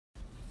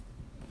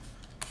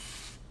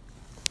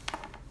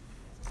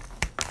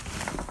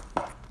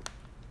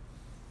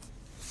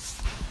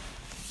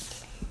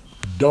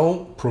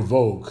Don't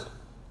provoke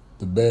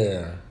the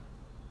bear.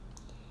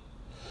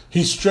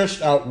 He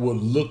stretched out what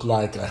looked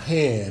like a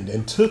hand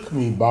and took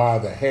me by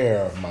the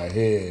hair of my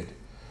head.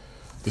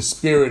 The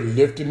Spirit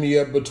lifted me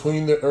up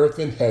between the earth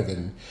and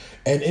heaven,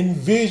 and in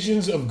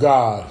visions of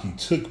God he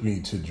took me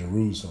to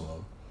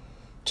Jerusalem,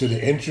 to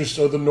the entrance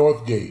of the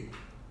north gate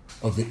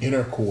of the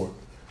inner court,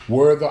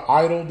 where the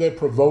idol that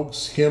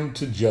provokes him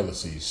to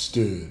jealousy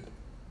stood.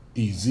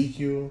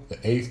 Ezekiel, the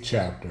 8th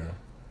chapter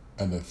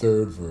and the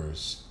 3rd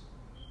verse.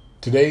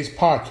 Today's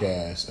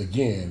podcast,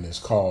 again, is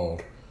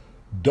called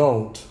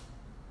Don't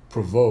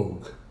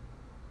Provoke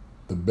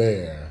the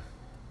Bear.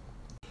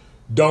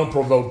 Don't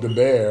provoke the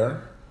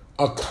bear,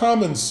 a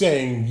common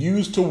saying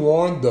used to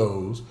warn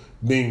those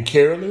being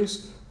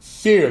careless,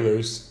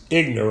 fearless,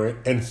 ignorant,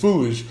 and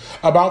foolish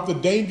about the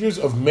dangers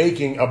of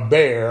making a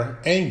bear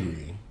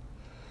angry.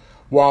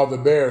 While the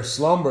bear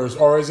slumbers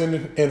or is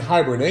in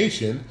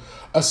hibernation,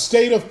 a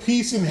state of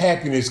peace and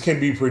happiness can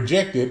be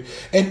projected,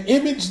 an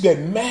image that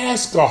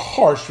masks a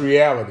harsh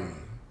reality.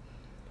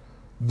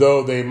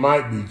 Though they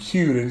might be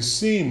cute and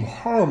seem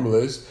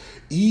harmless,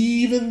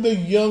 even the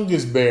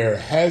youngest bear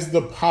has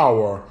the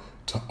power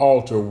to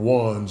alter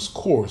one's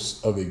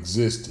course of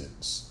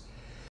existence.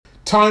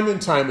 Time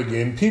and time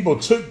again, people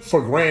took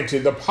for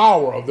granted the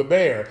power of the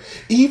bear,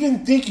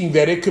 even thinking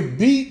that it could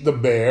beat the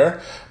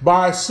bear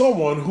by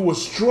someone who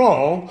was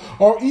strong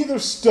or either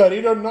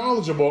studied or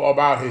knowledgeable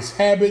about his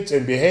habits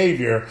and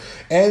behavior,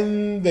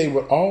 and they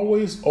would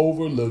always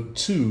overlook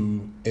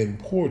two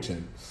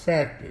important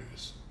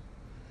factors.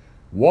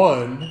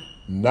 One,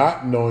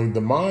 not knowing the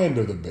mind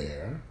of the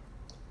bear.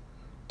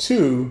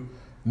 Two,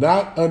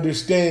 not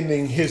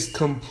understanding his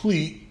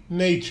complete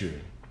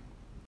nature.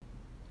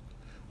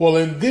 Well,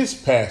 in this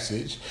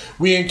passage,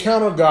 we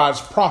encounter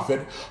God's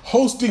prophet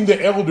hosting the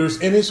elders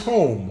in his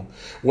home.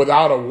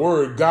 Without a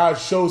word, God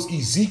shows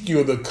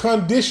Ezekiel the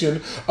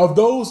condition of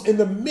those in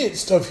the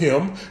midst of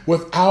him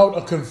without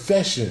a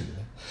confession.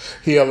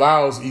 He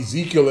allows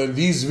Ezekiel in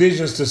these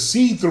visions to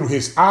see through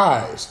his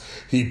eyes.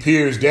 He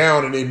peers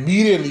down and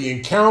immediately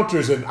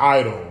encounters an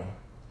idol.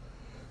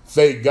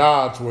 Fake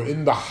gods were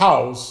in the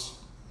house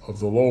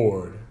of the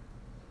Lord.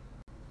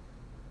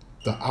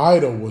 The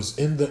idol was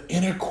in the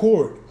inner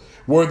court,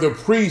 where the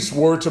priests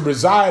were to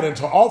reside and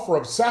to offer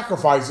up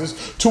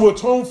sacrifices to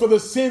atone for the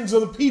sins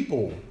of the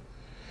people.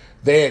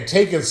 They had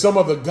taken some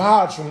of the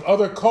gods from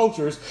other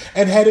cultures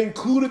and had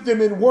included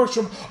them in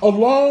worship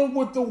along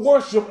with the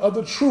worship of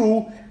the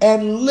true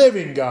and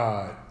living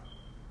God.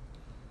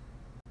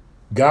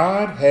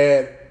 God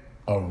had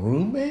a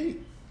roommate?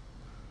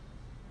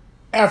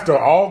 After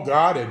all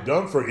God had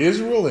done for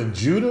Israel and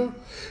Judah,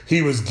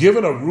 he was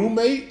given a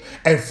roommate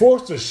and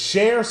forced to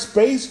share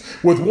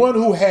space with one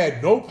who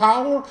had no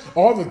power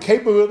or the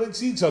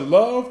capability to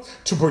love,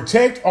 to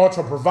protect, or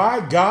to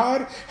provide.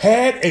 God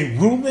had a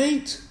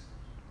roommate?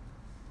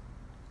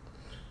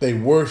 They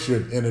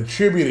worshiped and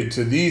attributed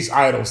to these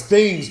idols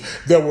things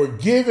that were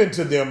given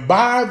to them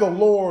by the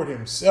Lord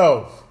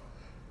himself.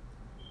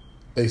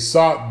 They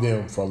sought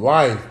them for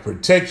life,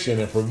 protection,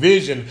 and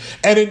provision,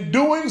 and in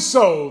doing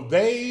so,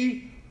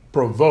 they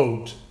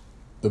provoked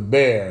the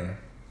bear.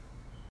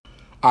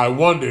 I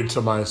wondered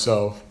to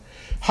myself,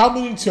 how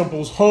many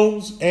temples,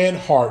 homes, and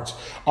hearts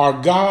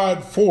are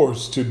God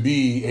forced to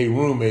be a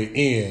roommate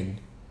in?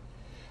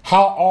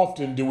 How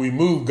often do we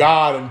move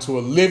God into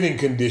a living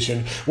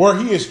condition where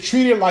he is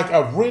treated like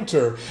a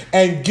renter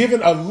and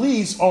given a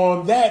lease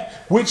on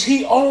that which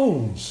he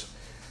owns?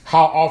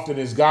 How often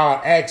is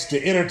God asked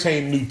to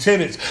entertain new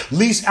tenants,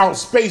 lease out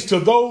space to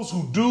those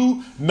who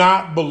do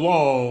not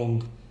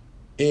belong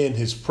in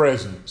his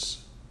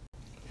presence?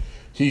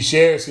 He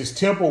shares his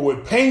temple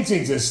with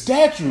paintings and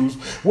statues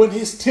when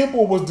his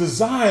temple was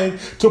designed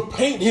to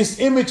paint his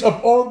image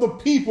upon the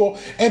people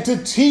and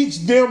to teach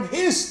them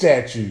his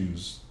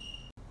statutes.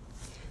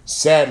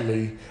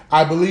 Sadly,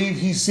 I believe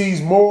he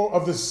sees more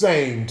of the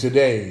same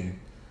today.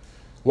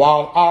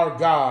 While our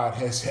God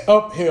has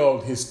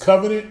upheld his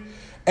covenant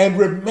and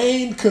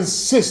remained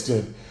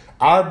consistent,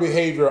 our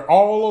behavior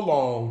all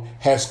along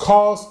has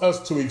caused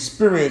us to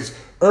experience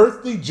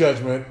earthly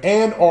judgment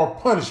and or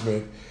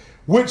punishment,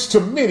 which to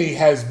many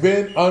has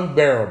been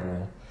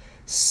unbearable.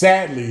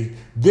 Sadly,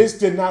 this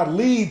did not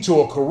lead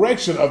to a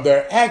correction of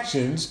their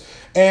actions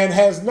and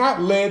has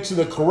not led to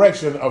the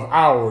correction of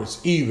ours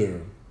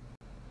either.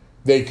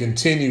 They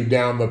continued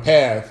down the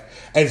path,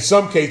 in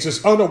some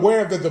cases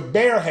unaware that the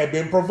bear had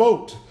been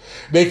provoked.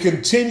 They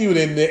continued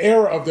in the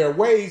error of their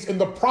ways,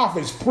 and the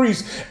prophets,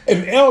 priests,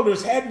 and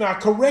elders had not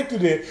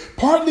corrected it,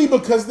 partly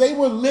because they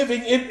were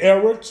living in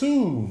error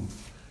too.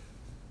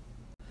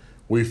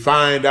 We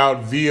find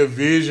out via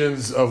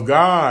visions of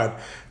God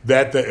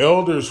that the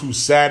elders who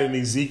sat in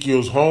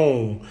Ezekiel's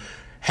home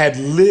had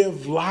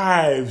lived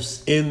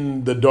lives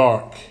in the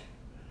dark.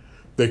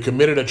 They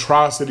committed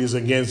atrocities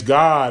against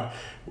God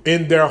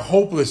in their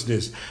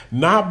hopelessness,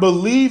 not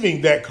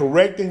believing that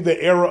correcting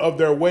the error of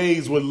their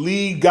ways would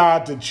lead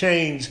God to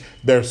change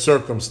their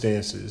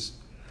circumstances.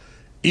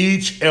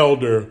 Each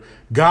elder,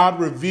 God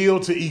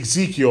revealed to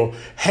Ezekiel,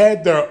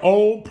 had their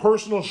own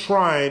personal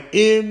shrine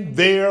in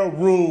their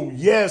room.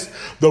 Yes,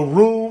 the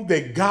room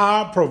that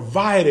God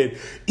provided.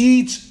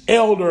 Each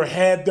elder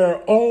had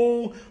their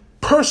own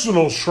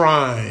personal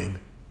shrine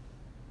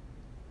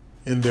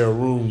in their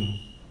room.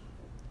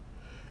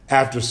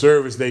 After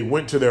service, they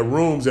went to their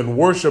rooms and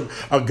worshiped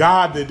a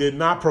God that did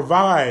not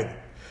provide.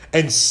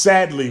 And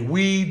sadly,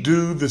 we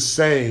do the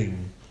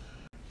same.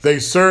 They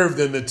served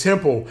in the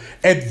temple,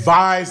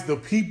 advised the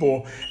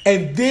people,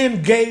 and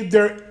then gave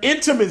their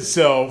intimate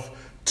self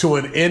to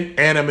an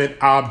inanimate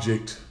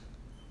object.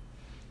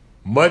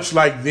 Much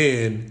like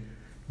then,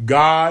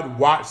 God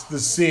watched the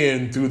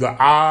sin through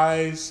the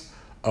eyes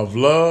of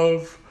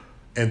love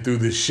and through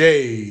the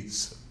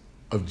shades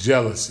of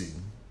jealousy.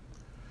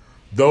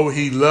 Though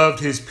he loved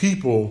his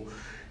people,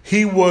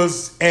 he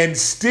was and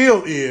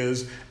still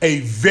is a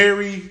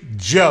very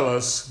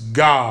jealous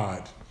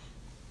God.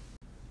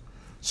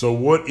 So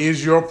what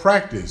is your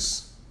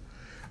practice?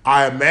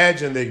 I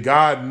imagine that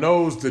God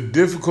knows the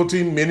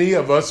difficulty many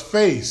of us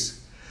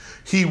face.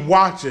 He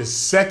watches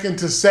second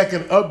to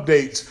second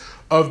updates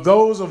of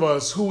those of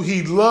us who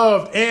he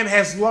loved and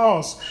has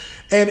lost,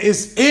 and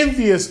is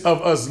envious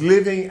of us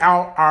living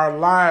out our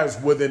lives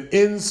with an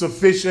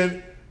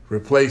insufficient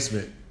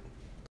replacement.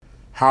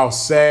 How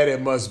sad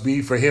it must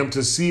be for him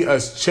to see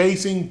us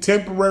chasing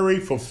temporary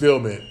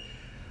fulfillment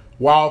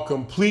while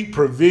complete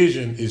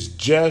provision is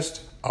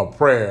just a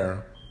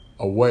prayer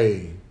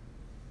away.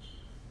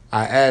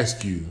 I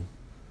ask you,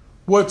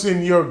 what's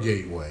in your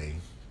gateway?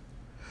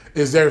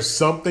 Is there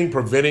something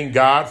preventing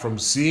God from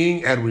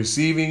seeing and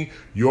receiving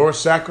your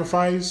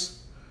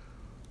sacrifice?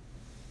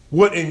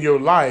 What in your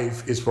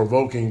life is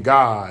provoking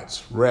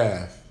God's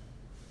wrath?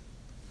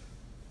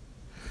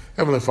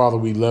 Heavenly Father,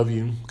 we love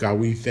you. God,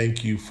 we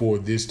thank you for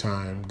this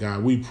time.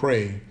 God, we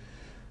pray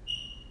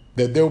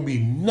that there will be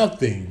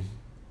nothing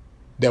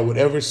that would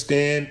ever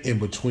stand in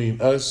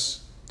between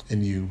us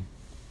and you.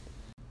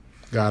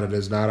 God, it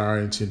is not our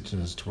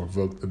intentions to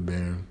provoke the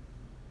bear.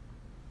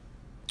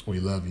 We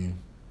love you.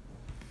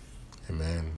 Amen.